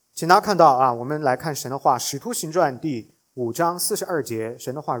请大家看到我们来看神的话，使徒行传第5章42节，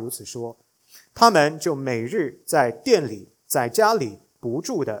神的话如此说：他们就每日在店里在家里不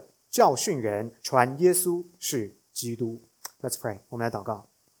住的教训人，传耶稣是基督。 Let's pray， 我们来祷告。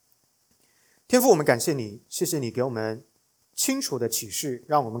天父，我们感谢你，谢谢你给我们清楚的启示，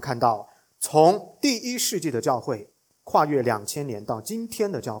让我们看到从第一世纪的教会跨越2000年到今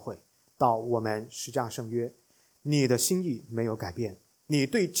天的教会，到我们十架圣约，你的心意没有改变，你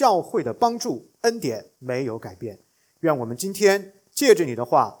对教会的帮助恩典没有改变。愿我们今天借着你的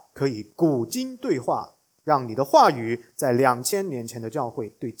话可以古今对话，让你的话语在2000年前的教会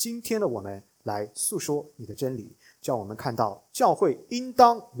对今天的我们来诉说你的真理，叫我们看到教会应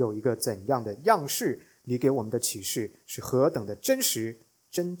当有一个怎样的样式，你给我们的启示是何等的真实、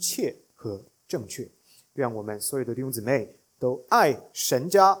真切和正确。愿我们所有的弟兄姊妹都爱神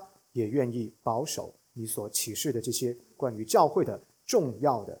家，也愿意保守你所启示的这些关于教会的重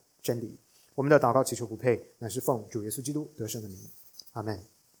要的真理。我们的祷告祈求不配，乃是奉主耶稣基督得胜的名，阿们。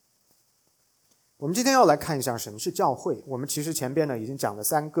我们今天要来看一下什么是教会。我们其实前边呢已经讲了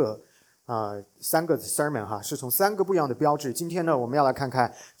三个 sermon 是从3个不一样的标志。今天呢我们要来看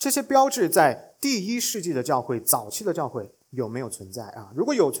看这些标志在第一世纪的教会、早期的教会有没有存在如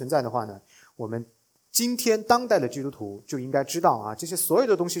果有存在的话呢，我们今天当代的基督徒就应该知道这些所有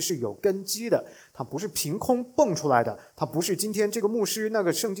的东西是有根基的，它不是凭空蹦出来的，它不是今天这个牧师那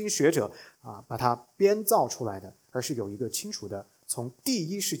个圣经学者把它编造出来的，而是有一个清楚的从第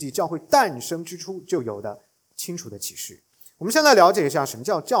一世纪教会诞生之初就有的清楚的启示。我们先来了解一下什么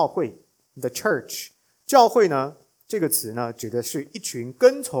叫教会 The Church。 教会呢这个词呢指的是一群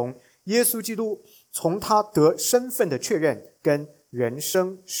跟从耶稣基督，从他得身份的确认跟人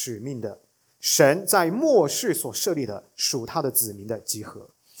生使命的神在末世所设立的属他的子民的集合。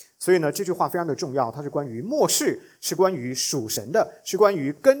所以呢这句话非常的重要，它是关于末世，是关于属神的，是关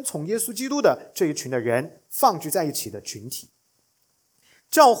于跟从耶稣基督的这一群的人放置在一起的群体。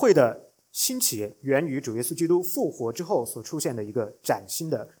教会的兴起源于主耶稣基督复活之后所出现的一个崭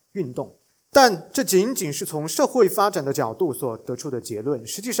新的运动，但这仅仅是从社会发展的角度所得出的结论。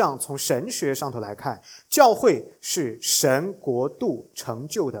实际上从神学上头来看，教会是神国度成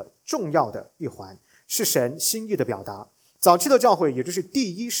就的重要的一环，是神心意的表达。早期的教会，也就是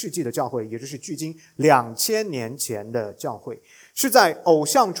第一世纪的教会，也就是距今2000年前的教会，是在偶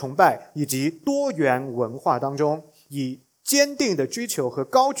像崇拜以及多元文化当中，以坚定的追求和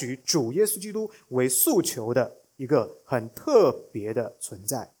高举主耶稣基督为诉求的一个很特别的存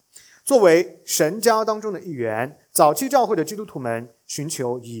在。作为神家当中的一员，早期教会的基督徒们寻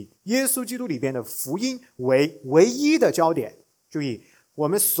求以耶稣基督里边的福音为唯一的焦点。注意，我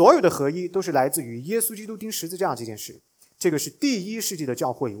们所有的合一都是来自于耶稣基督钉十字架这件事，这个是第一世纪的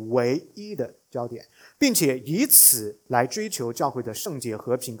教会唯一的焦点，并且以此来追求教会的圣洁、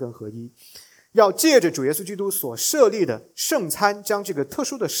和平跟合一。要借着主耶稣基督所设立的圣餐，将这个特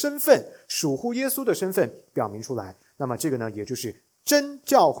殊的身份、属乎耶稣的身份表明出来。那么这个呢，也就是真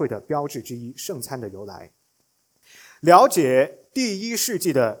教会的标志之一，圣餐的由来。了解第一世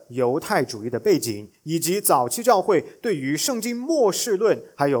纪的犹太主义的背景，以及早期教会对于圣经末世论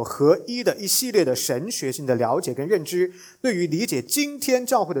还有合一的一系列的神学性的了解跟认知，对于理解今天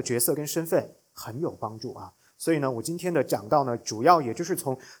教会的角色跟身份很有帮助所以呢，我今天的讲道呢，主要也就是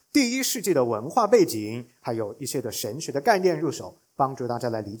从第一世纪的文化背景，还有一些的神学的概念入手，帮助大家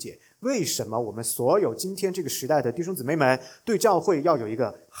来理解为什么我们所有今天这个时代的弟兄姊妹们对教会要有一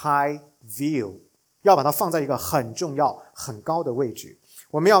个 high view， 要把它放在一个很重要、很高的位置。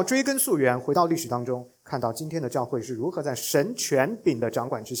我们要追根溯源，回到历史当中，看到今天的教会是如何在神权柄的掌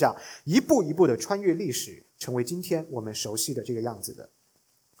管之下，一步一步的穿越历史，成为今天我们熟悉的这个样子的。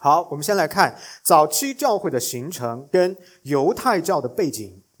好，我们先来看早期教会的形成跟犹太教的背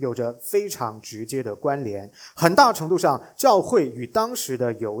景有着非常直接的关联，很大程度上教会与当时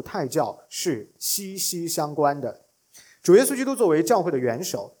的犹太教是息息相关的。主耶稣基督作为教会的元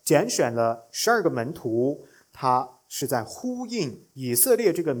首，拣选了12个门徒，他是在呼应以色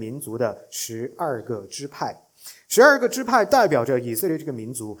列这个民族的12个支派。12个支派代表着以色列这个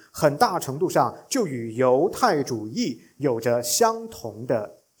民族，很大程度上就与犹太主义有着相同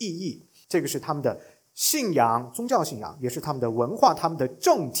的意义，这个是他们的信仰、宗教信仰，也是他们的文化、他们的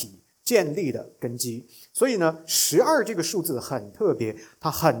政体建立的根基。所以呢，12这个数字很特别，它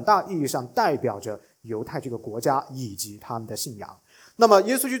很大意义上代表着犹太这个国家以及他们的信仰。那么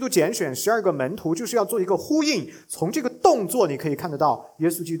耶稣基督拣选12个门徒，就是要做一个呼应。从这个动作你可以看得到，耶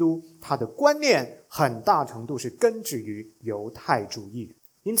稣基督他的观念很大程度是根植于犹太主义。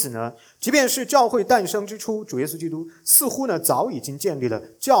因此呢，即便是教会诞生之初，主耶稣基督似乎呢早已经建立了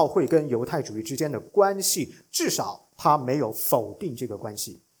教会跟犹太主义之间的关系，至少他没有否定这个关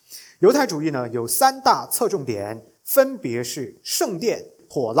系。犹太主义呢有3大侧重点，分别是圣殿、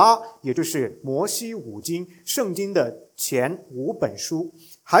妥拉，也就是摩西五经，圣经的前5本书，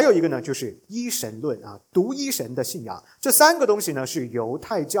还有一个呢就是一神论独一神的信仰。这3个东西呢是犹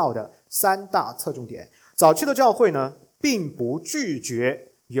太教的3大侧重点。早期的教会呢并不拒绝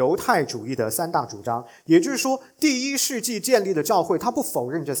犹太主义的3大主张，也就是说第1世纪建立的教会它不否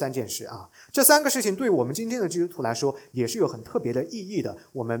认这3件事这3个事情对我们今天的基督徒来说也是有很特别的意义的，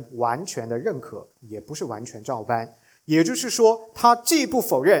我们完全的认可，也不是完全照搬。也就是说他既不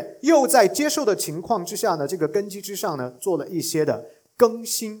否认，又在接受的情况之下呢，这个根基之上呢做了一些的更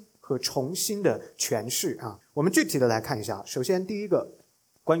新和重新的诠释我们具体的来看一下。首先第一个，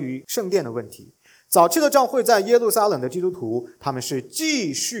关于圣殿的问题。早期的教会在耶路撒冷的基督徒，他们是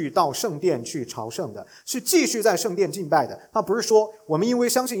继续到圣殿去朝圣的，是继续在圣殿敬拜的。他不是说我们因为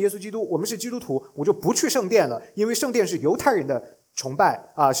相信耶稣基督，我们是基督徒，我就不去圣殿了，因为圣殿是犹太人的崇拜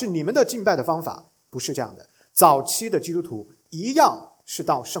是你们的敬拜的方法，不是这样的。早期的基督徒一样是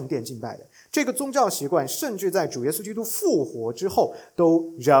到圣殿敬拜的，这个宗教习惯甚至在主耶稣基督复活之后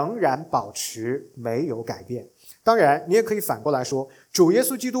都仍然保持，没有改变。当然你也可以反过来说，主耶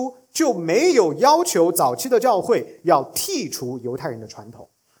稣基督就没有要求早期的教会要剔除犹太人的传统，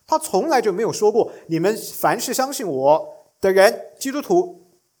他从来就没有说过你们凡是相信我的人，基督徒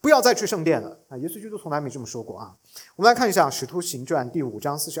不要再去圣殿了耶稣基督从来没这么说过我们来看一下使徒行传第5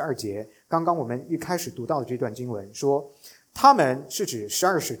章42节，刚刚我们一开始读到的这段经文说，他们是指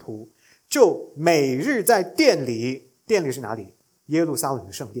12使徒，就每日在殿里是哪里？耶路撒冷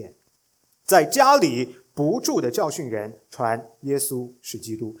的圣殿，在家里不住的教训人，传耶稣是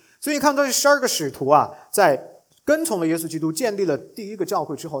基督。所以你看到这12个使徒在跟从了耶稣基督，建立了第一个教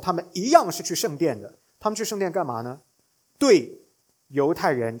会之后，他们一样是去圣殿的。他们去圣殿干嘛呢？对犹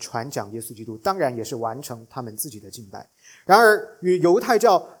太人传讲耶稣基督，当然也是完成他们自己的敬拜。然而与犹太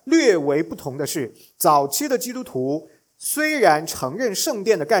教略为不同的是，早期的基督徒虽然承认圣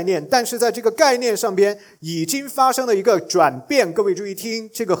殿的概念，但是在这个概念上边已经发生了一个转变。各位注意听，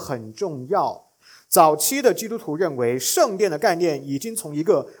这个很重要。早期的基督徒认为圣殿的概念已经从一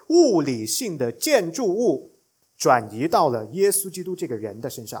个物理性的建筑物转移到了耶稣基督这个人的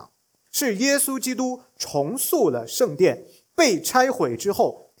身上，是耶稣基督重塑了圣殿，被拆毁之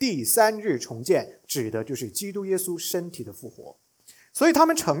后第3日重建，指的就是基督耶稣身体的复活。所以他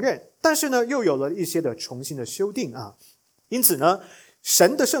们承认，但是呢又有了一些的重新的修订因此呢，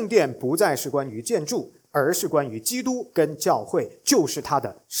神的圣殿不再是关于建筑，而是关于基督跟教会，就是他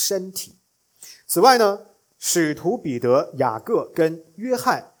的身体。此外呢，使徒彼得、雅各跟约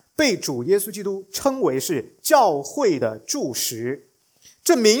翰被主耶稣基督称为是教会的柱石，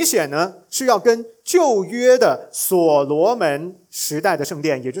这明显呢是要跟旧约的所罗门时代的圣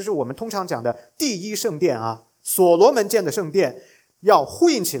殿，也就是我们通常讲的第1圣殿所罗门建的圣殿要呼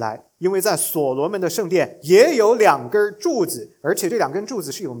应起来。因为在所罗门的圣殿也有2根柱子，而且这2根柱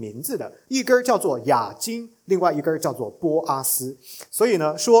子是有名字的，一根叫做雅金，另外一根叫做波阿斯。所以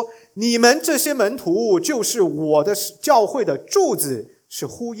呢说你们这些门徒就是我的教会的柱子，是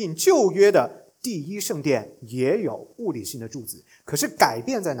呼应旧约的第1圣殿也有物理性的柱子。可是改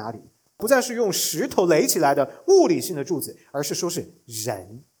变在哪里？不再是用石头垒起来的物理性的柱子，而是说是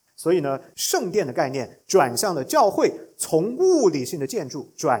人。所以呢，圣殿的概念转向了教会，从物理性的建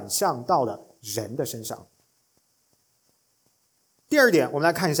筑转向到了人的身上。第2点，我们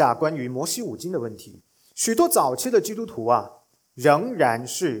来看一下关于摩西五经的问题。许多早期的基督徒仍然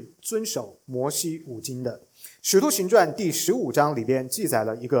是遵守摩西五经的。使徒行传第15章里边记载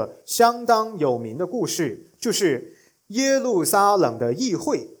了一个相当有名的故事，就是耶路撒冷的议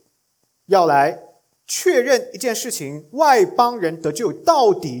会要来确认一件事情，外邦人得救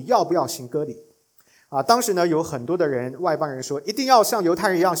到底要不要行割礼当时呢有很多的人，外邦人说一定要像犹太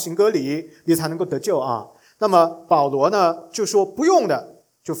人一样行割礼，你才能够得救那么保罗呢就说不用的，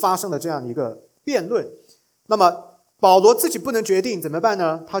就发生了这样一个辩论。那么保罗自己不能决定怎么办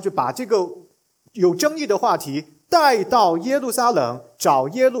呢？他就把这个有争议的话题带到耶路撒冷，找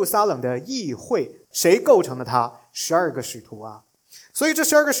耶路撒冷的议会。谁构成了他？12个使徒所以这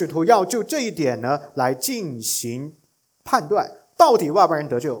12个使徒要就这一点呢来进行判断，到底外邦人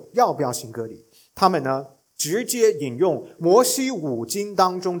得救要不要行割礼。他们呢直接引用摩西五经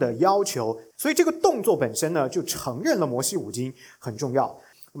当中的要求，所以这个动作本身呢就承认了摩西五经很重要。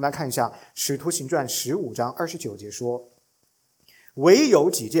我们来看一下使徒行传15章29节说，唯有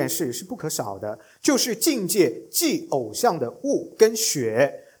几件事是不可少的，就是禁戒祭偶像的物跟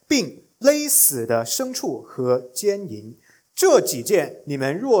血，并勒死的牲畜和奸淫。这几件你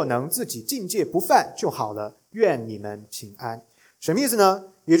们若能自己禁戒不犯就好了，愿你们平安。什么意思呢？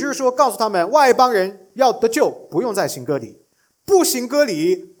也就是说告诉他们，外邦人要得救不用再行割礼，不行割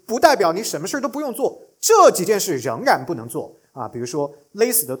礼不代表你什么事都不用做，这几件事仍然不能做啊。比如说勒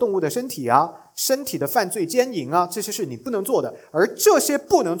死的动物的身体啊，身体的犯罪奸淫啊，这些是你不能做的。而这些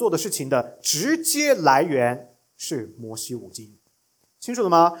不能做的事情的直接来源是摩西五经，清楚了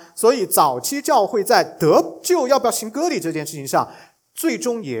吗？所以早期教会在得救要不要行割礼这件事情上，最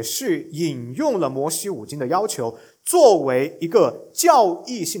终也是引用了摩西五经的要求，作为一个教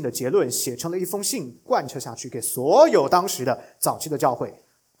义性的结论，写成了一封信，贯彻下去给所有当时的早期的教会，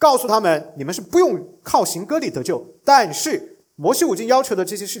告诉他们，你们是不用靠行割礼得救，但是摩西五经要求的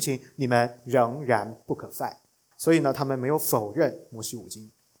这些事情，你们仍然不可犯。所以呢，他们没有否认摩西五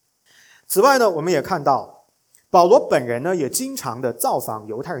经。此外呢，我们也看到保罗本人呢，也经常的造访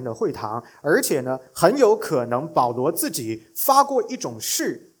犹太人的会堂，而且呢，很有可能保罗自己发过一种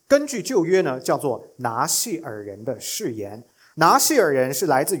誓，根据旧约呢，叫做拿细尔人的誓言。拿细尔人是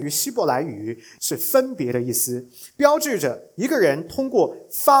来自于希伯来语，是分别的意思，标志着一个人通过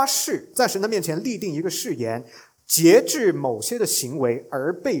发誓，在神的面前立定一个誓言，节制某些的行为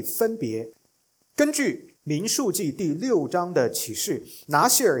而被分别。根据民数记第6章的启示，拿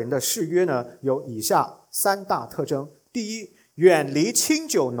细尔人的誓约呢，有以下3大特征。第一，远离清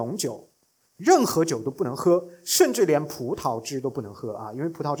酒浓酒，任何酒都不能喝，甚至连葡萄汁都不能喝啊，因为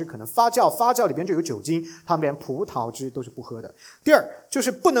葡萄汁可能发酵里边就有酒精，他们连葡萄汁都是不喝的。第二，就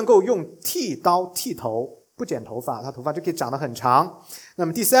是不能够用剃刀剃头，不剪头发，他头发就可以长得很长。那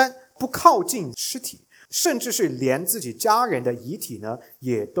么第三，不靠近尸体，甚至是连自己家人的遗体呢，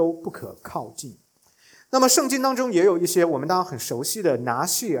也都不可靠近。那么圣经当中也有一些我们大家很熟悉的拿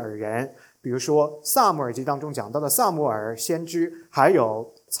细尔人，比如说撒母耳记当中讲到的撒母耳先知，还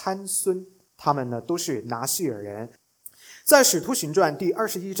有参孙，他们呢都是拿细尔人。在使徒行传第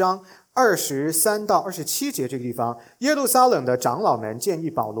21章23到27节这个地方，耶路撒冷的长老们建议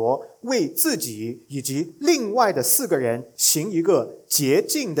保罗为自己以及另外的4个人行一个洁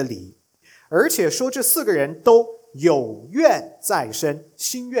净的礼，而且说这4个人都有愿在身，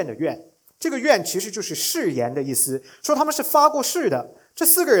心愿的愿，这个愿其实就是誓言的意思，说他们是发过誓的。这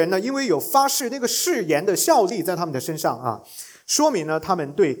4个人呢，因为有发誓，那个誓言的效力在他们的身上啊，说明呢他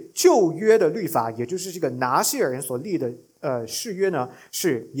们对旧约的律法，也就是这个拿细尔人所立的誓约呢，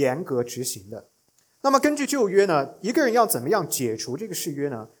是严格执行的。那么根据旧约呢，一个人要怎么样解除这个誓约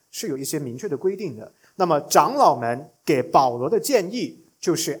呢，是有一些明确的规定的。那么长老们给保罗的建议，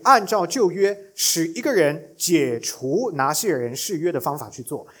就是按照旧约使一个人解除拿细尔人誓约的方法去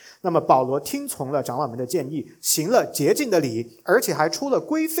做。那么保罗听从了长老们的建议，行了洁净的礼，而且还出了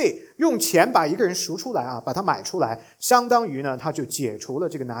规费，用钱把一个人赎出来啊，把他买出来，相当于呢他就解除了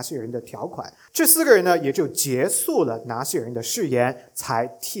这个拿细尔人的条款。这4个人呢也就结束了拿细尔人的誓言，才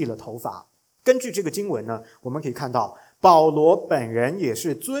剃了头发。根据这个经文呢，我们可以看到保罗本人也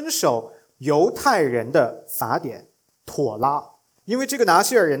是遵守犹太人的法典妥拉，因为这个拿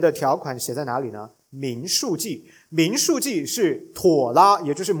细尔人的条款写在哪里呢？民数记，民数记是妥拉，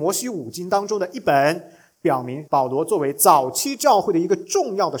也就是摩西五经当中的一本，表明保罗作为早期教会的一个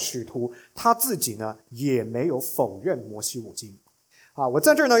重要的使徒，他自己呢也没有否认摩西五经。我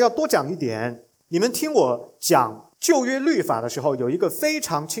在这儿呢要多讲一点，你们听我讲旧约律法的时候，有一个非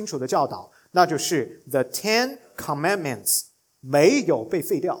常清楚的教导，那就是 The 10 Commandments 没有被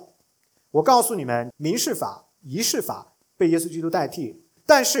废掉。我告诉你们，民事法、仪式法被耶稣基督代替，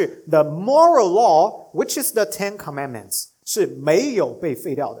但是 the moral law, which is the 10 commandments, 是没有被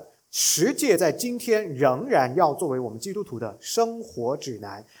废掉的。十诫在今天仍然要作为我们基督徒的生活指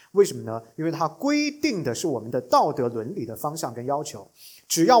南。为什么呢？因为它规定的是我们的道德伦理的方向跟要求。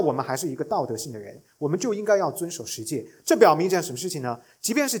只要我们还是一个道德性的人，我们就应该要遵守十诫。这表明一件什么事情呢？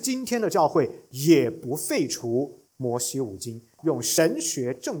即便是今天的教会，也不废除摩西五经，用神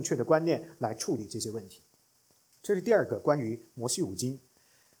学正确的观念来处理这些问题。这是第二个关于摩西五经。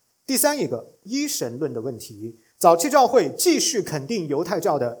第三一个，一神论的问题。早期教会继续肯定犹太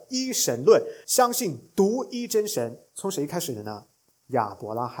教的一神论，相信独一真神。从谁开始的呢？亚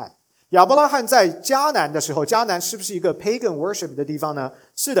伯拉罕。亚伯拉罕在迦南的时候，迦南是不是一个 pagan worship 的地方呢？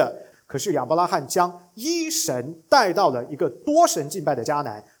是的。可是亚伯拉罕将一神带到了一个多神敬拜的迦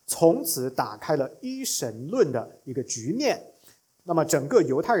南，从此打开了一神论的一个局面。那么整个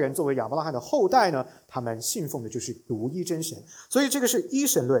犹太人作为亚伯拉罕的后代呢，他们信奉的就是独一真神，所以这个是一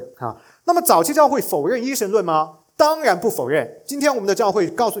神论啊。那么早期教会否认一神论吗？当然不否认。今天我们的教会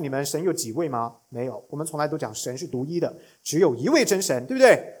告诉你们神有几位吗？没有，我们从来都讲神是独一的，只有一位真神，对不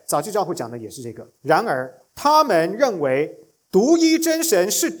对？早期教会讲的也是这个。然而他们认为独一真神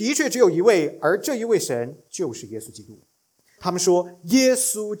是的确只有一位，而这一位神就是耶稣基督。他们说耶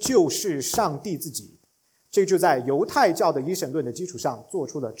稣就是上帝自己，这就在犹太教的一神论的基础上做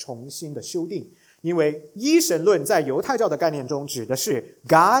出了重新的修订。因为一神论在犹太教的概念中指的是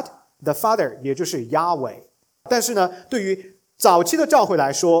God the Father， 也就是 Yahweh。 但是呢，对于早期的教会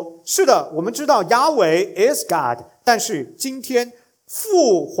来说，是的，我们知道 Yahweh is God， 但是今天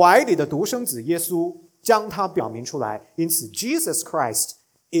父怀里的独生子耶稣将它表明出来，因此 Jesus Christ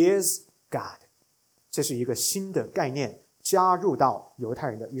is God。 这是一个新的概念加入到犹太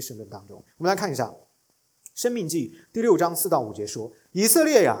人的一神论当中。我们来看一下申命记第6章4到5节说，以色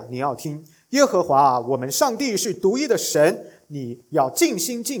列呀，你要听，耶和华啊，我们上帝是独一的神，你要尽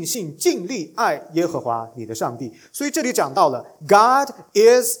心尽性尽力爱耶和华你的上帝。所以这里讲到了 God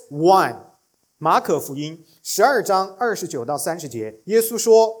is one。 马可福音12章29到30节，耶稣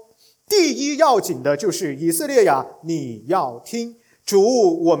说，第一要紧的就是以色列呀，你要听，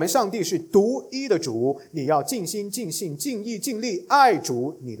主我们上帝是独一的主，你要尽心尽性尽意尽力爱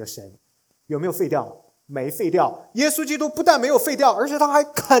主你的神。有没有废掉？没废掉。耶稣基督不但没有废掉，而且他还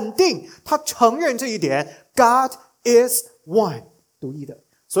肯定，他承认这一点， God is one， 独一的。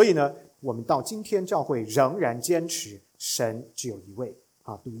所以呢，我们到今天教会仍然坚持神只有一位，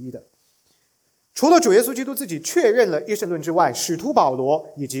独一的。除了主耶稣基督自己确认了一神论之外，使徒保罗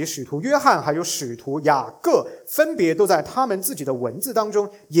以及使徒约翰还有使徒雅各分别都在他们自己的文字当中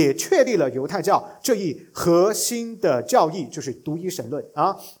也确立了犹太教这一核心的教义，就是独一神论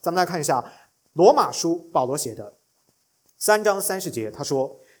咱们来看一下罗马书保罗写的3章30节，他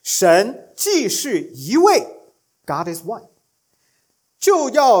说，神既是一位 God is one， 就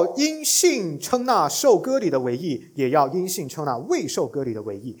要因信称那受割礼的为义，也要因信称那未受割礼的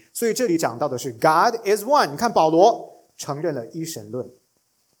为义。所以这里讲到的是 God is one。 你看保罗承认了一神论。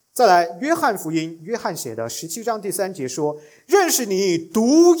再来约翰福音，约翰写的17章第3节说，认识你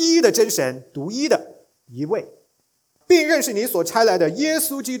独一的真神，独一的一位，并认识你所差来的耶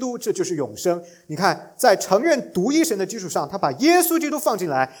稣基督，这就是永生。你看，在承认独一神的基础上，他把耶稣基督放进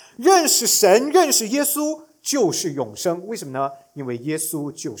来，认识神，认识耶稣就是永生。为什么呢？因为耶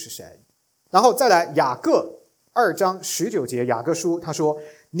稣就是神。然后再来雅各2章19节，雅各书他说，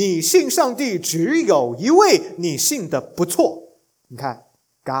你信上帝只有一位，你信的不错。你看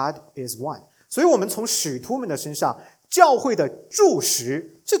God is one。 所以我们从使徒们的身上，教会的柱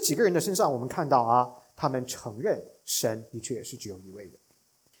石，这几个人的身上，我们看到他们承认神的确是只有一位的。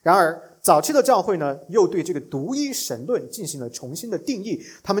然而早期的教会呢，又对这个独一神论进行了重新的定义，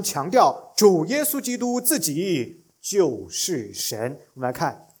他们强调主耶稣基督自己就是神。我们来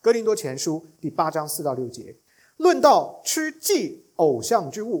看哥林多前书第8章4到6节，论到吃祭偶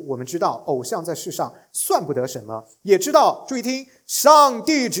像之物，我们知道偶像在世上算不得什么，也知道，注意听，上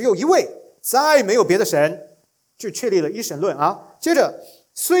帝只有一位，再没有别的神，就确立了一神论接着，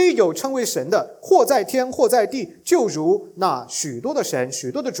虽有称为神的，或在天或在地，就如那许多的神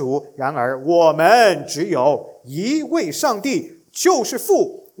许多的主，然而我们只有一位上帝，就是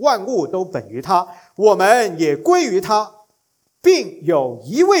父，万物都本于他，我们也归于他，并有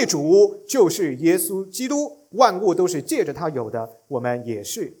一位主，就是耶稣基督，万物都是借着他有的，我们也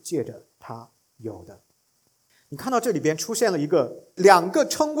是借着他有的。你看到这里边出现了两个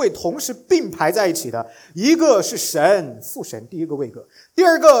称谓同时并排在一起的，一个是神父神，第一个位格，第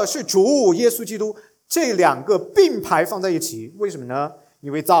二个是主耶稣基督，这两个并排放在一起。为什么呢？因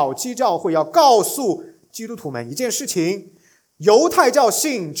为早期教会要告诉基督徒们一件事情，犹太教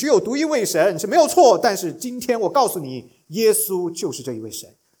信只有独一位神是没有错，但是今天我告诉你，耶稣就是这一位神，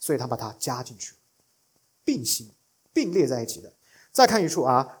所以他把它加进去，并行并列在一起的。再看一处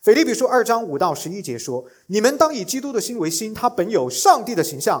腓立比书2章5到11节说，你们当以基督的心为心，他本有上帝的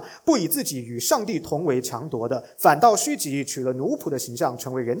形象，不以自己与上帝同为强夺的，反倒虚己，取了奴仆的形象，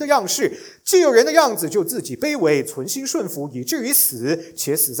成为人的样式。既有人的样子，就自己卑微，存心顺服，以至于死，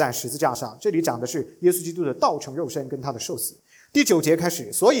且死在十字架上。这里讲的是耶稣基督的道成肉身跟他的受死。第9节开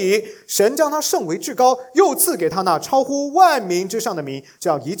始，所以神将他圣为至高，又赐给他那超乎万民之上的名，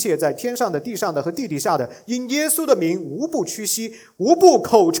叫一切在天上的地上的和地底下的，因耶稣的名无不屈膝，无不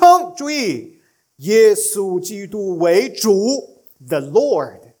口称，注意，耶稣基督为主， The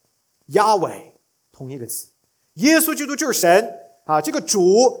Lord Yahweh， 同一个词，耶稣基督就是神这个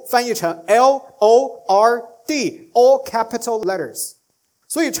主翻译成 L-O-R-D all capital letters，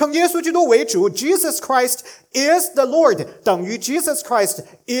所以称耶稣基督为主 Jesus Christ is the Lord 等于 Jesus Christ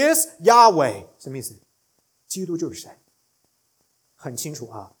is Yahweh。 什么意思？基督就是神，很清楚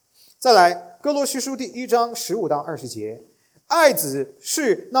再来哥罗西书第1章15到20节，爱子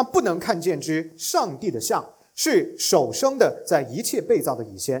是那不能看见之上帝的像，是首生的，在一切被造的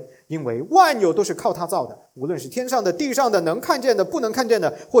以先，因为万有都是靠他造的，无论是天上的地上的，能看见的不能看见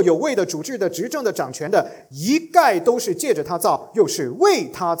的，或有位的主治的执政的掌权的，一概都是借着他造，又是为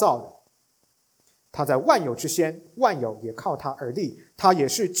他造的。他在万有之先，万有也靠他而立，他也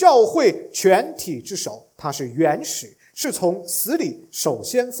是教会全体之首，他是原始，是从死里首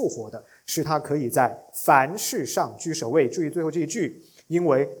先复活的，使他可以在凡事上居首位。注意最后这一句，因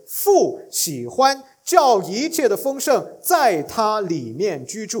为父喜欢叫一切的丰盛在他里面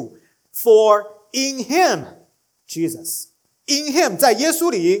居住。 For in him, Jesus, in him, 在耶稣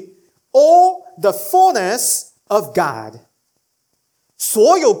里 all the fullness of God，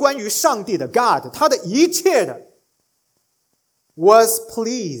 所有关于上帝的 God， 他的一切的 was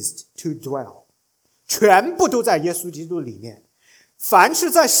pleased to dwell， 全部都在耶稣基督里面。凡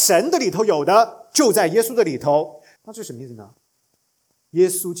是在神的里头有的，就在耶稣的里头。那这什么意思呢？耶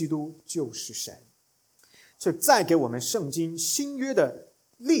稣基督就是神。这再给我们圣经新约的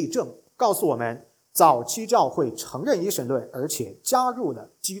例证，告诉我们早期教会承认一神论，而且加入了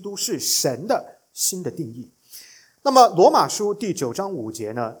基督是神的新的定义。那么罗马书第9章5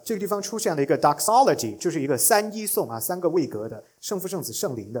节呢，这个地方出现了一个 doxology， 就是一个三一颂三个位格的，圣父圣子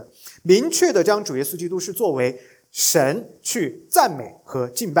圣灵的，明确的将主耶稣基督是作为神去赞美和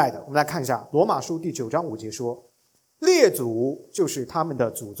敬拜的。我们来看一下罗马书第9章5节说，列祖就是他们的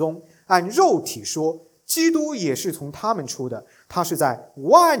祖宗，按肉体说基督也是从他们出的，他是在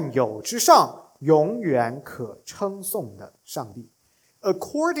万有之上永远可称颂的上帝。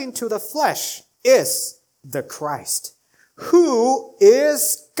 According to the flesh is the Christ, who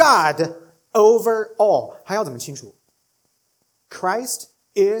is God over all。 还要怎么清楚？ Christ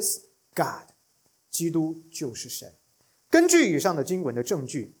is God， 基督就是神。根据以上的经文的证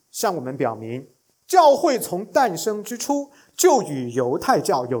据，向我们表明教会从诞生之初就与犹太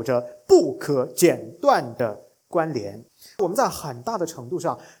教有着不可剪断的关联，我们在很大的程度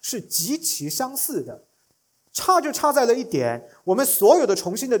上是极其相似的，差就差在了一点，我们所有的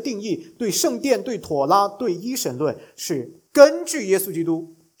重新的定义，对圣殿、对妥拉、对一神论，是根据耶稣基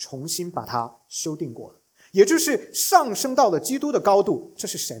督重新把它修订过了，也就是上升到了基督的高度，这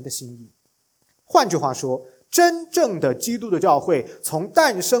是神的心意。换句话说，真正的基督的教会从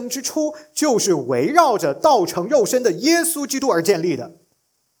诞生之初就是围绕着道成肉身的耶稣基督而建立的。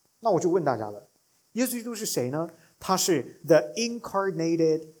那我就问大家了，耶稣基督是谁呢？他是 the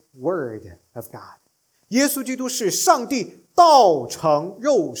incarnated word of God， 耶稣基督是上帝道成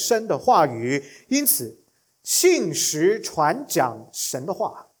肉身的话语，因此信实传讲神的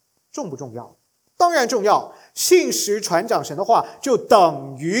话重不重要？当然重要。信实传讲神的话就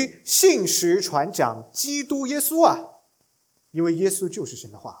等于信实传讲基督耶稣啊，因为耶稣就是神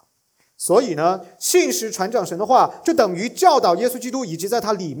的话。所以呢，信实传讲神的话就等于教导耶稣基督以及在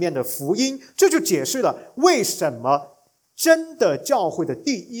他里面的福音。这就解释了为什么真的教会的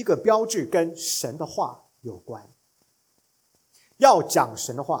第一个标志跟神的话有关。要讲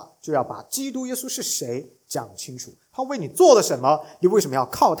神的话，就要把基督耶稣是谁讲清楚，他为你做了什么，你为什么要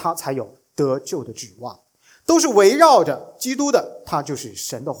靠他才有得救的指望，都是围绕着基督的，他就是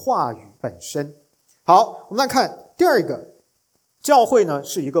神的话语本身。好，我们来看第二个，教会呢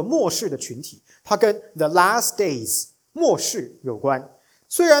是一个末世的群体，它跟 the last days 末世有关。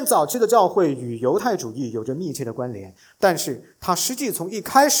虽然早期的教会与犹太主义有着密切的关联，但是它实际从一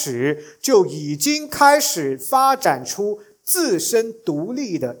开始就已经开始发展出自身独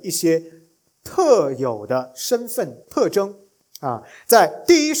立的一些特有的身份特征在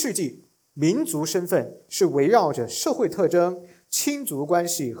第一世纪，民族身份是围绕着社会特征、亲族关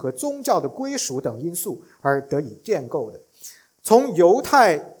系和宗教的归属等因素而得以建构的。从犹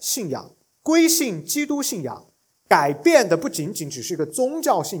太信仰归信基督信仰，改变的不仅仅只是个宗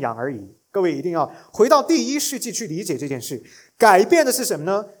教信仰而已。各位一定要回到第一世纪去理解这件事。改变的是什么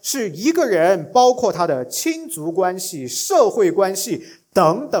呢？是一个人，包括他的亲族关系、社会关系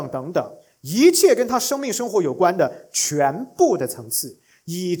等等等等，一切跟他生命生活有关的全部的层次，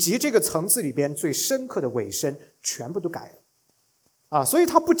以及这个层次里边最深刻的尾声，全部都改了所以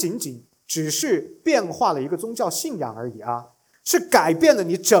它不仅仅只是变化了一个宗教信仰而已是改变了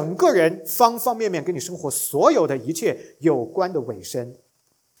你整个人方方面面跟你生活所有的一切有关的尾声。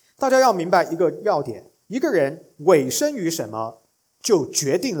大家要明白一个要点，一个人委身于什么，就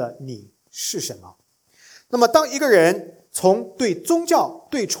决定了你是什么。那么当一个人从对宗教、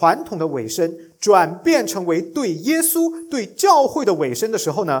对传统的委身转变成为对耶稣、对教会的委身的时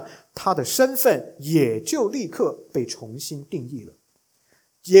候呢，他的身份也就立刻被重新定义了。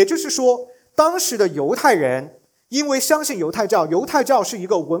也就是说，当时的犹太人因为相信犹太教，犹太教是一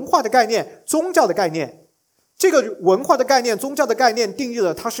个文化的概念、宗教的概念，这个文化的概念、宗教的概念定义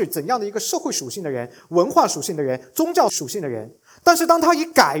了他是怎样的一个社会属性的人、文化属性的人、宗教属性的人。但是当他一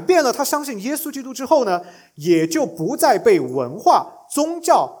改变了他相信耶稣基督之后呢，也就不再被文化、宗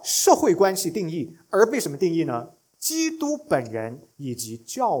教、社会关系定义，而被什么定义呢？基督本人以及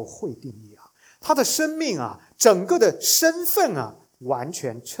教会定义他的生命啊，整个的身份啊，完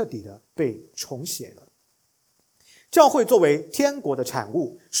全彻底的被重写了。教会作为天国的产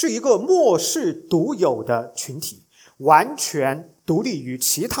物，是一个末世独有的群体，完全独立于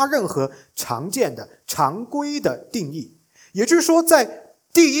其他任何常见的常规的定义。也就是说，在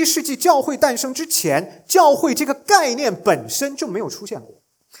第一世纪教会诞生之前，教会这个概念本身就没有出现过。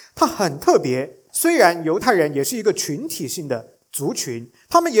它很特别，虽然犹太人也是一个群体性的族群，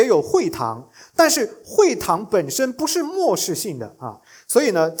他们也有会堂，但是会堂本身不是末世性的啊。所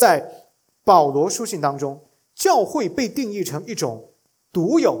以呢，在保罗书信当中，教会被定义成一种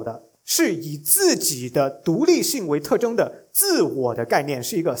独有的，是以自己的独立性为特征的自我的概念，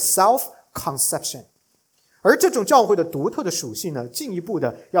是一个 self-conception。而这种教会的独特的属性呢，进一步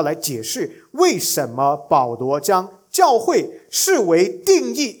的要来解释为什么保罗将教会视为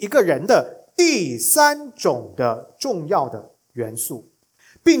定义一个人的第三种的重要的元素，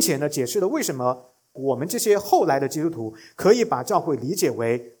并且呢，解释了为什么我们这些后来的基督徒可以把教会理解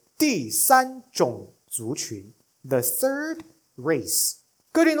为第三种族群 The third race。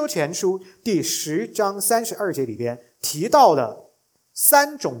 哥林多前书第10章32节里边提到了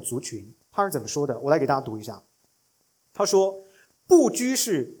三种族群，他是怎么说的？我来给大家读一下。他说，不拘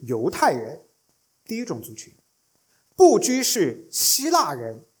是犹太人，第一种族群；不拘是希腊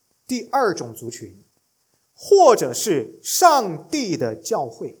人，第二种族群；或者是上帝的教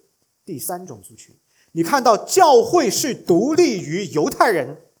会，第三种族群。你看到教会是独立于犹太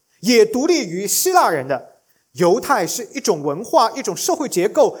人，也独立于希腊人的。犹太是一种文化，一种社会结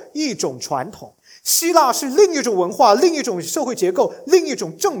构，一种传统；希腊是另一种文化，另一种社会结构，另一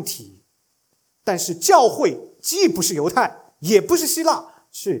种政体。但是教会既不是犹太，也不是希腊，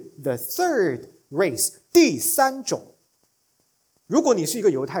是 the third race， 第三种。如果你是一个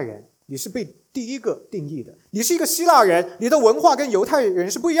犹太人，你是被第一个定义的；你是一个希腊人，你的文化跟犹太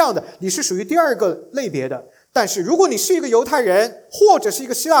人是不一样的，你是属于第二个类别的。但是如果你是一个犹太人，或者是一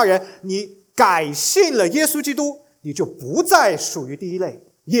个希腊人，你改信了耶稣基督，你就不再属于第一类，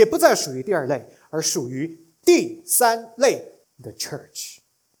也不再属于第二类，而属于第三类的 church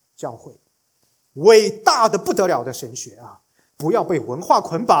教会。伟大的不得了的神学啊！不要被文化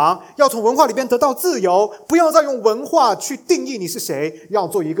捆绑，要从文化里边得到自由，不要再用文化去定义你是谁，要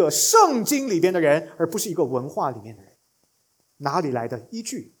做一个圣经里边的人，而不是一个文化里面的人。哪里来的依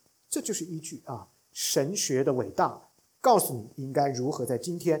据？这就是依据啊！神学的伟大告诉你应该如何在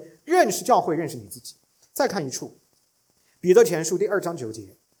今天认识教会，认识你自己。再看一处，彼得前书第2章9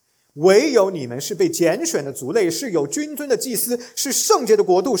节，唯有你们是被拣选的族类，是有君尊的祭司，是圣洁的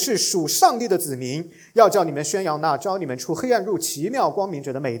国度，是属上帝的子民，要叫你们宣扬那召你们出黑暗入奇妙光明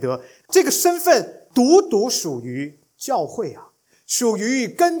者的美德。这个身份独属于教会啊，属于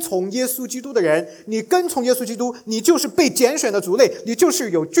跟从耶稣基督的人。你跟从耶稣基督，你就是被拣选的族类，你就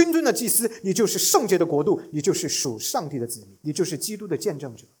是有君尊的祭司，你就是圣洁的国度，你就是属上帝的子民，你就是基督的见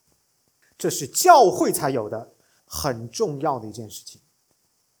证者。这是教会才有的很重要的一件事情。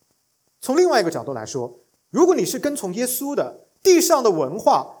从另外一个角度来说，如果你是跟从耶稣的，地上的文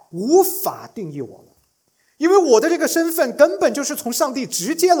化无法定义我了，因为我的这个身份根本就是从上帝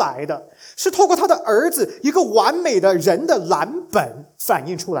直接来的，是透过他的儿子一个完美的人的蓝本反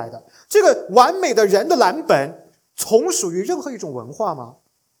映出来的。这个完美的人的蓝本从属于任何一种文化吗？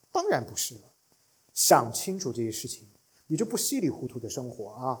当然不是了。想清楚这些事情，你就不稀里糊涂的生活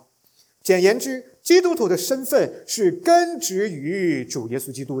啊。简言之，基督徒的身份是根植于主耶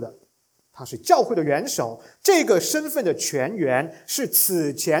稣基督的，他是教会的元首，这个身份的泉源是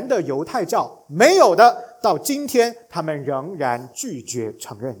此前的犹太教没有的，到今天他们仍然拒绝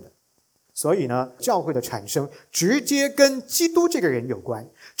承认的。所以呢，教会的产生直接跟基督这个人有关，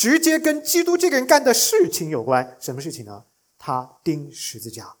直接跟基督这个人干的事情有关。什么事情呢？他钉十字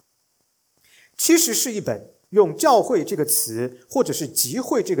架。其实是一本用教会这个词，或者是集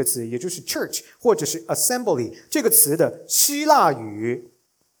会这个词，也就是 church 或者是 assembly 这个词的希腊语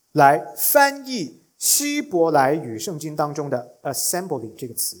来翻译希伯来语圣经当中的 assembly 这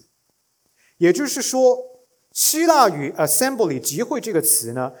个词。也就是说，希腊语 assembly 集会这个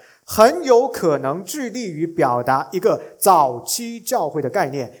词呢，很有可能致力于表达一个早期教会的概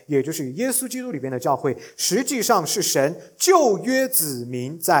念，也就是耶稣基督里边的教会实际上是神旧约子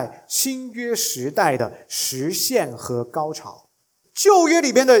民在新约时代的实现和高潮。旧约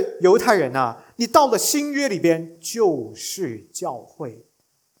里边的犹太人啊，你到了新约里边就是教会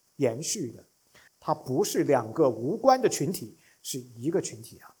延续的，它不是两个无关的群体，是一个群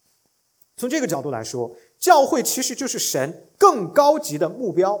体啊。从这个角度来说，教会其实就是神更高级的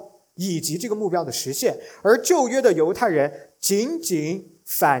目标以及这个目标的实现，而旧约的犹太人仅仅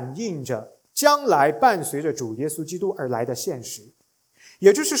反映着将来伴随着主耶稣基督而来的现实。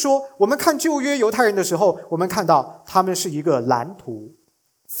也就是说，我们看旧约犹太人的时候，我们看到他们是一个蓝图，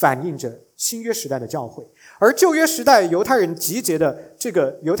反映着新约时代的教会。而旧约时代犹太人集结的这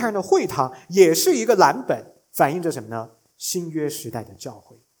个犹太人的会堂，也是一个蓝本，反映着什么呢？新约时代的教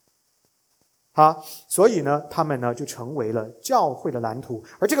会。好，所以呢，他们呢就成为了教会的蓝图，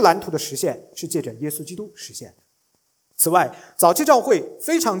而这个蓝图的实现是借着耶稣基督实现的。此外，早期教会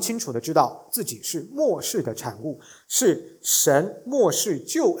非常清楚地知道自己是末世的产物，是神末世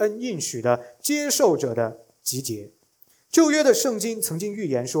救恩应许的接受者的集结。旧约的圣经曾经预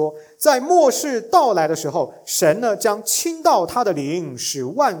言说，在末世到来的时候，神呢将倾倒他的灵，使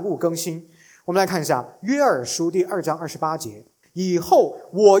万物更新。我们来看一下约珥书第2章28节，以后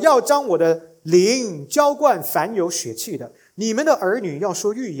我要将我的灵浇灌凡有血气的，你们的儿女要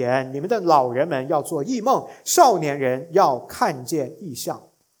说预言，你们的老人们要做异梦，少年人要看见异象。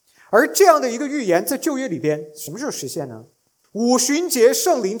而这样的一个预言在旧约里边什么时候实现呢？五旬节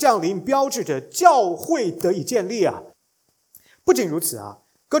圣灵降临，标志着教会得以建立啊。不仅如此啊，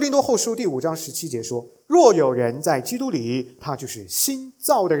哥林多后书第5章17节说，若有人在基督里，他就是新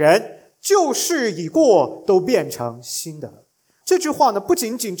造的人，旧事已过，都变成新的了。这句话呢，不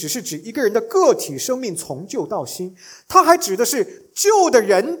仅仅只是指一个人的个体生命从旧到新，它还指的是旧的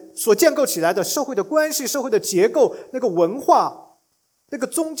人所建构起来的社会的关系、社会的结构、那个文化、那个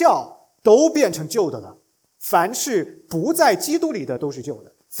宗教都变成旧的了。凡是不在基督里的都是旧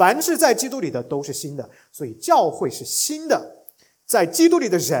的，凡是在基督里的都是新的。所以教会是新的，在基督里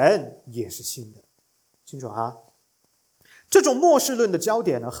的人也是新的。清楚啊？这种末世论的焦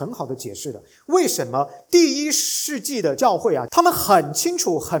点呢，很好的解释了为什么第一世纪的教会啊，他们很清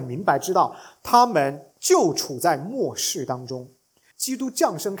楚、很明白知道，他们就处在末世当中。基督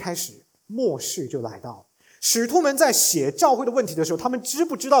降生开始，末世就来到。使徒们在写教会的问题的时候，他们知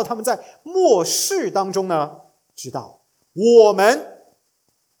不知道他们在末世当中呢？知道。我们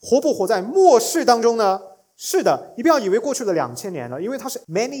活不活在末世当中呢？是的，你不要以为过去了2000年了，因为它是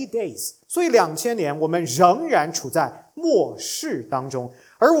many days， 所以2000年我们仍然处在末世当中。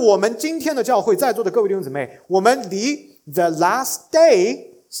而我们今天的教会，在座的各位弟兄姊妹，我们离 the last day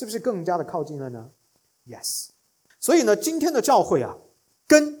是不是更加的靠近了呢？ Yes。 所以呢，今天的教会啊，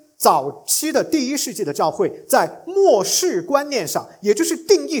跟早期的第一世纪的教会在末世观念上，也就是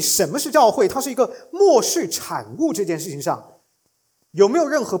定义什么是教会，它是一个末世产物这件事情上，有没有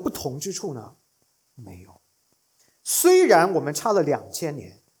任何不同之处呢？没有。虽然我们差了2000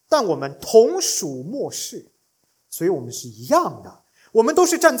年，但我们同属末世，所以我们是一样的。我们都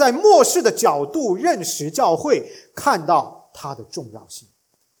是站在末世的角度认识教会，看到它的重要性。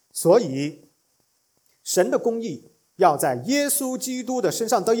所以神的公义要在耶稣基督的身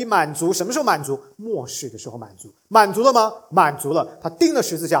上得以满足。什么时候满足？末世的时候满足。满足了吗？满足了。他钉了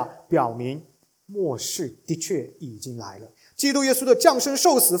十字架，表明末世的确已经来了。基督耶稣的降生、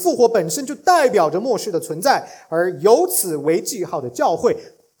受死、复活本身就代表着末世的存在，而由此为记号的教会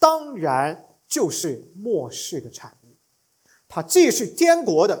当然就是末世的产物。它既是天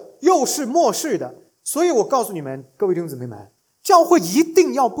国的，又是末世的。所以我告诉你们，各位弟兄姊妹们，教会一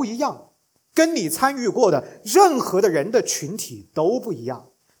定要不一样，跟你参与过的任何的人的群体都不一样。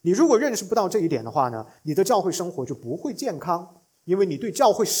你如果认识不到这一点的话呢，你的教会生活就不会健康，因为你对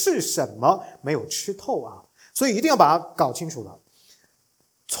教会是什么没有吃透啊。所以一定要把它搞清楚了。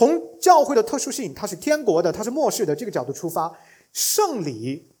从教会的特殊性，它是天国的，它是末世的这个角度出发，圣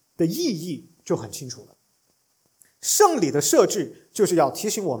礼的意义就很清楚了。圣礼的设置就是要提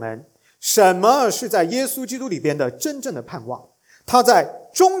醒我们，什么是在耶稣基督里边的真正的盼望。他在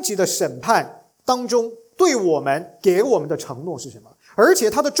终极的审判当中对我们给我们的承诺是什么？而且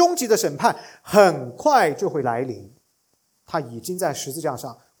他的终极的审判很快就会来临。他已经在十字架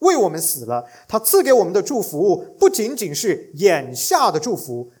上为我们死了，他赐给我们的祝福不仅仅是眼下的祝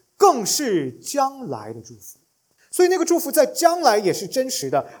福，更是将来的祝福。所以那个祝福在将来也是真实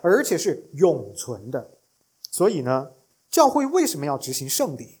的，而且是永存的。所以呢，教会为什么要执行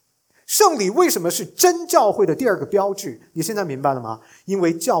圣礼？圣礼为什么是真教会的第二个标志？你现在明白了吗？因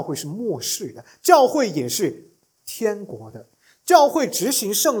为教会是末世的，教会也是天国的。教会执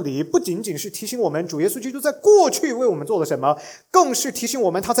行圣礼不仅仅是提醒我们主耶稣基督在过去为我们做了什么，更是提醒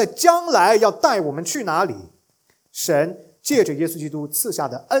我们他在将来要带我们去哪里。神借着耶稣基督赐下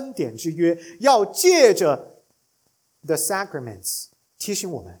的恩典之约，要借着 the sacraments 提醒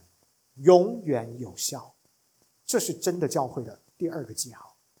我们永远有效。这是真的教会的第二个记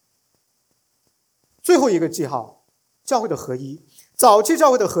号。最后一个记号，教会的合一。早期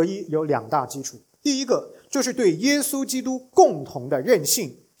教会的合一有两大基础，第一个就是对耶稣基督共同的认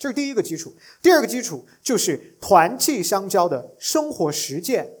信，这是第一个基础。第二个基础就是团契相交的生活实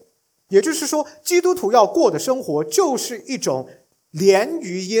践，也就是说，基督徒要过的生活就是一种连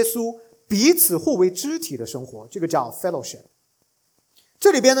于耶稣，彼此互为肢体的生活，这个叫 fellowship。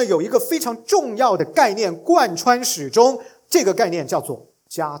这里边呢有一个非常重要的概念贯穿始终，这个概念叫做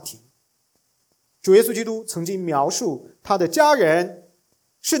家庭。主耶稣基督曾经描述他的家人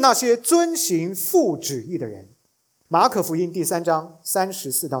是那些遵行父旨意的人。马可福音第3章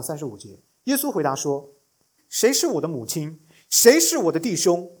34到35节，耶稣回答说：谁是我的母亲？谁是我的弟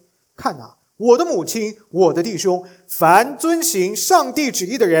兄？看啊，我的母亲，我的弟兄，凡遵行上帝旨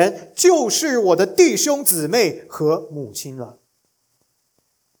意的人，就是我的弟兄姊妹和母亲了。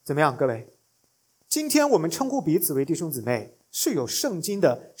怎么样，各位？今天我们称呼彼此为弟兄姊妹，是有圣经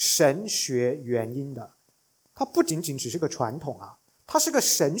的神学原因的。它不仅仅只是个传统啊，它是个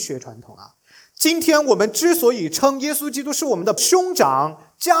神学传统啊。今天我们之所以称耶稣基督是我们的兄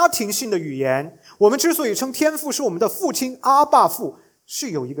长，家庭性的语言，我们之所以称天父是我们的父亲，阿爸父，是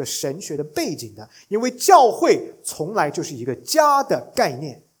有一个神学的背景的。因为教会从来就是一个家的概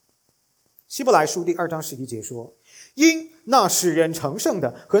念。希伯来书第2章11节说：因那使人成圣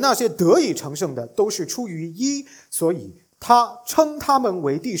的和那些得以成圣的都是出于一，所以他称他们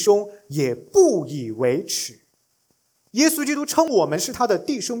为弟兄，也不以为耻。耶稣基督称我们是他的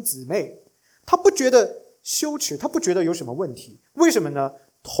弟兄姊妹，他不觉得羞耻，他不觉得有什么问题。为什么呢？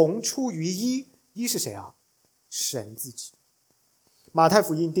同出于一，一是谁啊？神自己。马太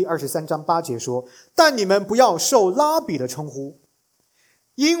福音第23章8节说：但你们不要受拉比的称呼，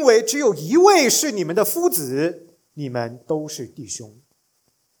因为只有一位是你们的夫子，你们都是弟兄。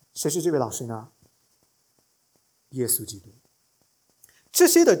谁是这位老师呢？耶稣基督。这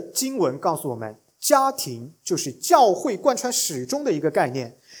些的经文告诉我们，家庭就是教会贯穿始终的一个概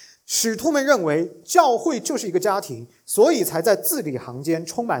念。使徒们认为教会就是一个家庭，所以才在字里行间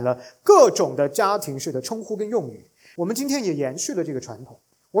充满了各种的家庭式的称呼跟用语。我们今天也延续了这个传统，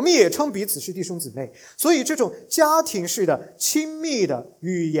我们也称彼此是弟兄姊妹。所以这种家庭式的亲密的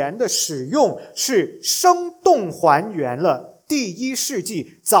语言的使用，是生动还原了第1世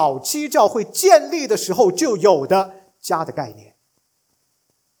纪早期教会建立的时候就有的家的概念。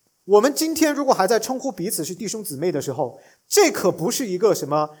我们今天如果还在称呼彼此是弟兄姊妹的时候，这可不是一个什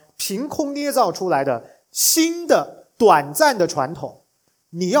么凭空捏造出来的新的短暂的传统。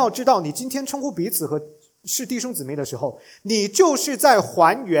你要知道，你今天称呼彼此是弟兄姊妹的时候，你就是在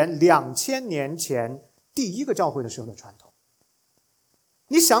还原2000年前第一个教会的时候的传统。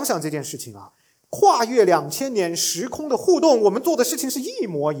你想想这件事情啊，跨越2000年时空的互动，我们做的事情是一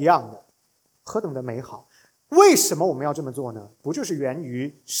模一样的，何等的美好。为什么我们要这么做呢？不就是源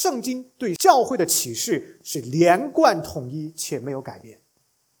于圣经对教会的启示是连贯统一且没有改变。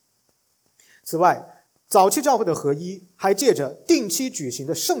此外，早期教会的合一还借着定期举行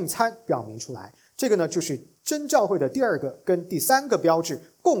的圣餐表明出来，这个呢就是真教会的第2个跟第3个标志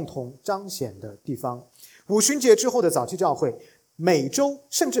共同彰显的地方。五旬节之后的早期教会，每周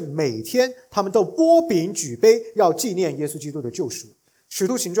甚至每天他们都擘饼举杯，要纪念耶稣基督的救赎。使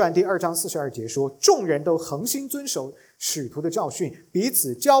徒行传第2章42节说，众人都恒心遵守使徒的教训，彼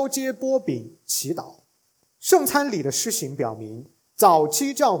此交接擘饼祈祷。圣餐礼的施行表明，早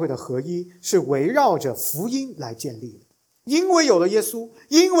期教会的合一是围绕着福音来建立的。因为有了耶稣，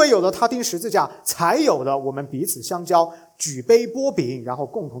因为有了他钉十字架，才有了我们彼此相交，举杯擘饼，然后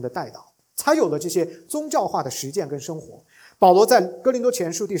共同的代祷，才有了这些宗教化的实践跟生活。保罗在哥林多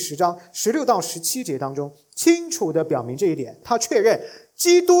前书第10章16到17节当中清楚地表明这一点，他确认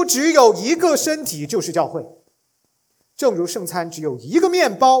基督只有一个身体，就是教会，正如圣餐只有一个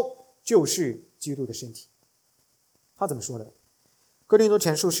面包，就是基督的身体。他怎么说的？哥林多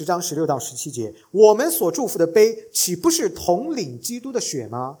前书10章16到17节，我们所祝福的杯，岂不是统领基督的血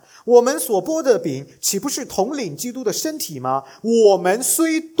吗？我们所擘的饼，岂不是统领基督的身体吗？我们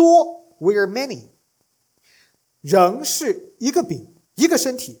虽多 we are many， 仍是一个饼，一个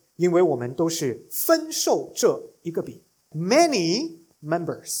身体，因为我们都是分受这一个饼。 Many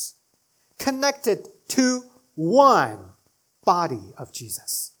members connected to one body of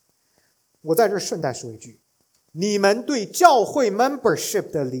Jesus。 我在这顺带说一句，你们对教会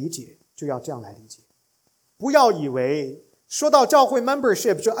membership 的理解就要这样来理解，不要以为说到教会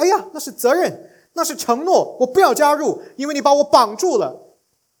membership 就哎呀那是责任，那是承诺，我不要加入，因为你把我绑住了。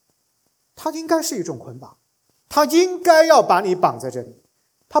它应该是一种捆绑，它应该要把你绑在这里。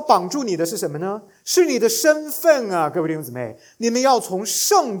它绑住你的是什么呢？是你的身份啊，各位弟兄姊妹，你们要从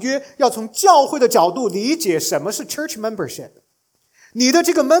圣约，要从教会的角度理解什么是 church membership。你的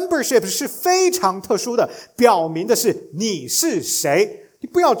这个 membership 是非常特殊的，表明的是你是谁。你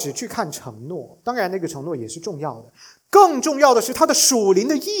不要只去看承诺，当然那个承诺也是重要的，更重要的是它的属灵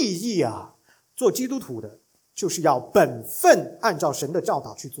的意义啊。做基督徒的就是要本分按照神的教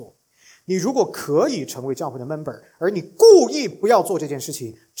导去做。你如果可以成为教会的 member， 而你故意不要做这件事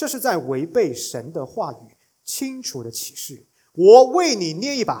情，这是在违背神的话语清楚的启示。我为你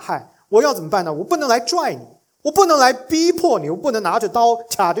捏一把汗，我要怎么办呢？我不能来拽你，我不能来逼迫你，我不能拿着刀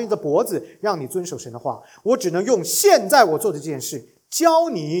卡着你的脖子让你遵守神的话，我只能用现在我做的这件事教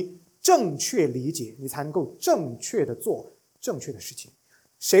你正确理解，你才能够正确的做正确的事情。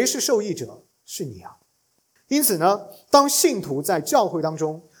谁是受益者？是你啊。因此呢，当信徒在教会当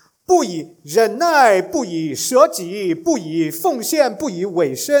中不以忍耐，不以舍己，不以奉献，不以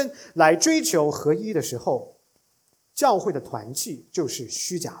委身来追求合一的时候，教会的团契就是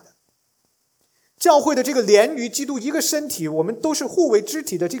虚假的。教会的这个连于基督一个身体，我们都是互为肢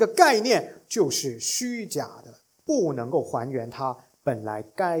体的这个概念就是虚假的，不能够还原它本来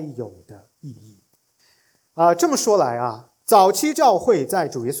该有的意义。这么说来早期教会在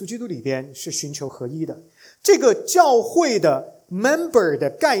主耶稣基督里边是寻求合一的。这个教会的 member 的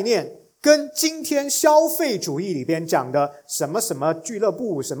概念跟今天消费主义里边讲的什么什么俱乐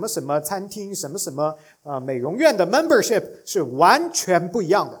部、什么什么餐厅、什么什么美容院的 membership 是完全不一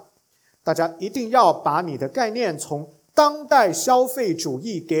样的。大家一定要把你的概念从当代消费主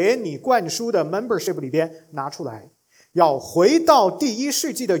义给你灌输的 membership 里边拿出来，要回到第一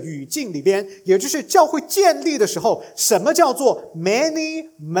世纪的语境里边，也就是教会建立的时候，什么叫做 many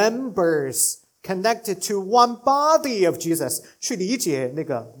members connected to one body of Jesus， 去理解那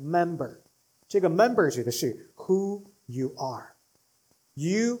个 member。 这个 member 指的是 who you are，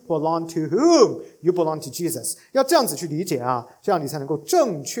 you belong to whom？ You belong to Jesus。 要这样子去理解这样你才能够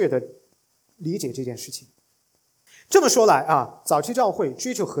正确的理解这件事情。这么说来早期教会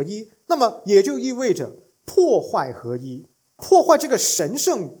追求合一，那么也就意味着破坏合一，破坏这个神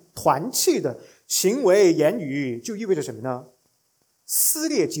圣团契的行为言语，就意味着什么呢？撕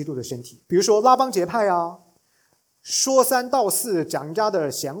裂基督的身体。比如说拉帮结派说三道四，讲人家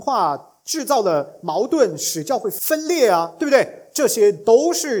的闲话，制造了矛盾，使教会分裂对不对？这些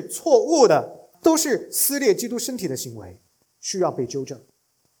都是错误的，都是撕裂基督身体的行为，需要被纠正。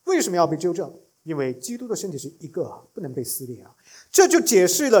为什么要被纠正？因为基督的身体是一个，不能被撕裂这就解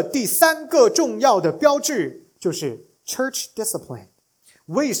释了第三个重要的标志，就是 church discipline。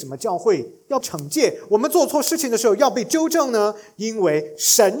为什么教会要惩戒？我们做错事情的时候要被纠正呢？因为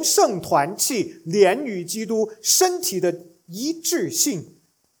神圣团契连于基督身体的一致性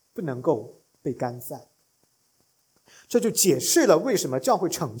不能够被干散。这就解释了为什么教会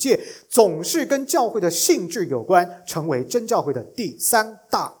惩戒总是跟教会的性质有关，成为真教会的第三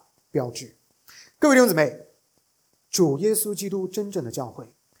大标志。各位弟兄姊妹，主耶稣基督真正的教会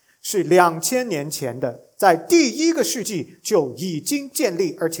是2000年前的，在第一个世纪就已经建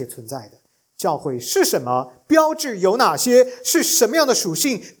立而且存在的。教会是什么？标志有哪些？是什么样的属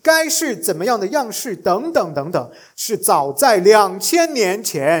性？该是怎么样的样式？等等等等，是早在2000年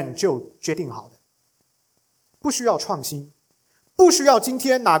前就决定好的。不需要创新，不需要今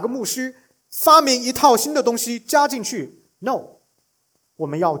天哪个牧师发明一套新的东西加进去。 No， 我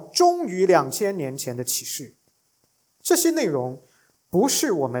们要忠于2000年前的启示。这些内容不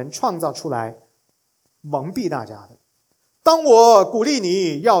是我们创造出来蒙蔽大家的。当我鼓励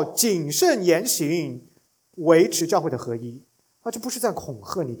你要谨慎言行，维持教会的合一，这不是在恐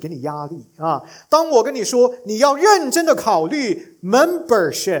吓你，给你压力当我跟你说你要认真的考虑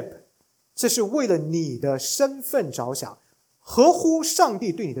membership， 这是为了你的身份着想，合乎上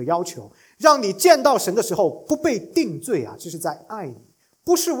帝对你的要求，让你见到神的时候不被定罪这是在爱你，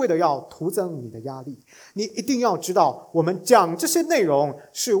不是为了要徒增你的压力。你一定要知道，我们讲这些内容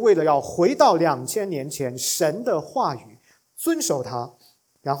是为了要回到2000年前神的话语，遵守它，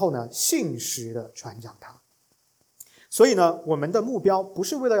然后呢信实的传讲它。所以呢，我们的目标不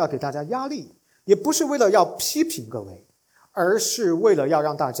是为了要给大家压力，也不是为了要批评各位，而是为了要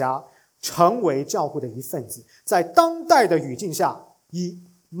让大家成为教会的一份子，在当代的语境下，以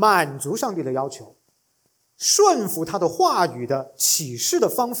满足上帝的要求，顺服他的话语的启示的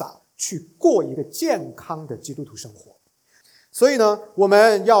方法，去过一个健康的基督徒生活。所以呢，我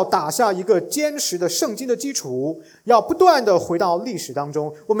们要打下一个坚实的圣经的基础，要不断的回到历史当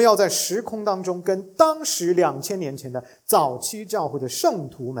中，我们要在时空当中跟当时2000年前的早期教会的圣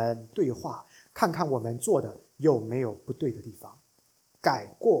徒们对话，看看我们做的有没有不对的地方，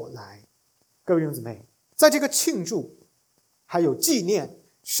改过来。各位弟兄姊妹，在这个庆祝还有纪念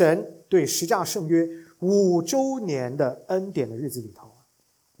神对十架圣约5周年的恩典的日子里头，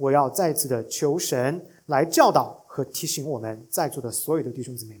我要再次的求神来教导和提醒我们在座的所有的弟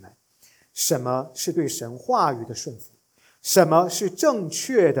兄姊妹们，什么是对神话语的顺服，什么是正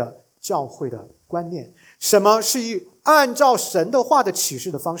确的教会的观念，什么是以按照神的话的启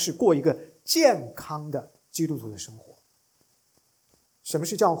示的方式过一个健康的基督徒的生活。什么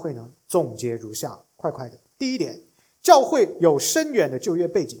是教会呢？总结如下，快快的。第一点，教会有深远的旧约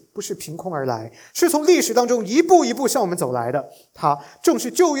背景，不是凭空而来，是从历史当中一步一步向我们走来的。它正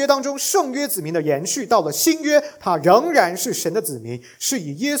是旧约当中圣约子民的延续，到了新约，它仍然是神的子民，是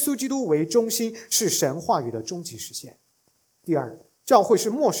以耶稣基督为中心，是神话语的终极实现。第二，教会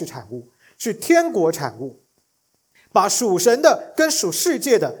是末世产物，是天国产物，把属神的跟属世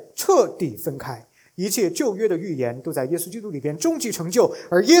界的彻底分开。一切旧约的预言都在耶稣基督里边终极成就，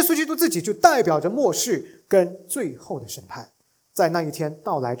而耶稣基督自己就代表着末世跟最后的审判。在那一天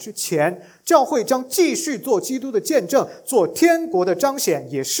到来之前，教会将继续做基督的见证，做天国的彰显，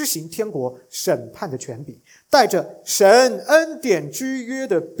也施行天国审判的权柄，带着神恩典之约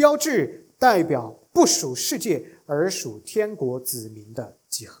的标志，代表不属世界而属天国子民的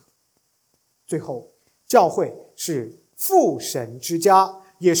集合。最后，教会是父神之家，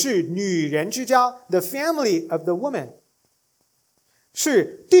也是女人之家 ，the family of the woman，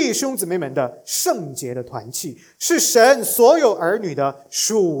 是弟兄姊妹们的圣洁的团契，是神所有儿女的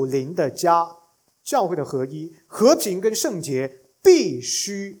属灵的家。教会的合一、和平跟圣洁必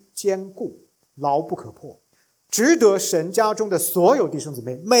须坚固，牢不可破，值得神家中的所有弟兄姊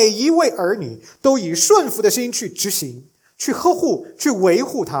妹，每一位儿女都以顺服的心去执行、去呵护、去维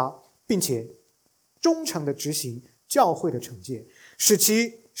护它，并且忠诚的执行教会的惩戒，使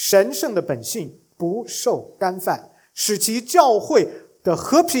其神圣的本性不受干犯，使其教会的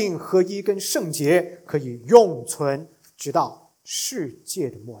和平合一跟圣洁可以永存，直到世界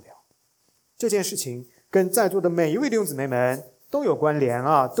的末了。这件事情跟在座的每一位弟兄姊妹们都有关联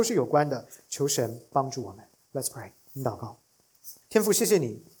啊，都是有关的。求神帮助我们。Let's pray， 祷告。天父，谢谢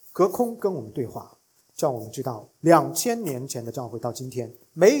你隔空跟我们对话，叫我们知道2000年前的教会到今天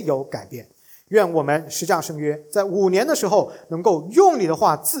没有改变。愿我们十架圣约在5年的时候能够用你的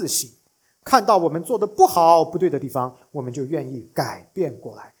话自省，看到我们做的不好不对的地方，我们就愿意改变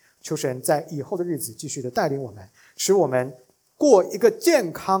过来。求神在以后的日子继续的带领我们，使我们过一个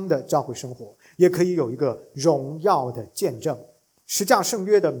健康的教会生活，也可以有一个荣耀的见证。十架圣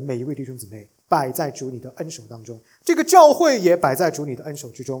约的每一位弟兄姊妹摆在主你的恩手当中，这个教会也摆在主你的恩手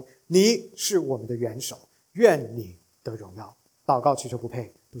之中，你是我们的元首，愿你得荣耀。祷告祈求不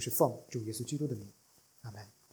配，都是奉主耶稣基督的名，阿们。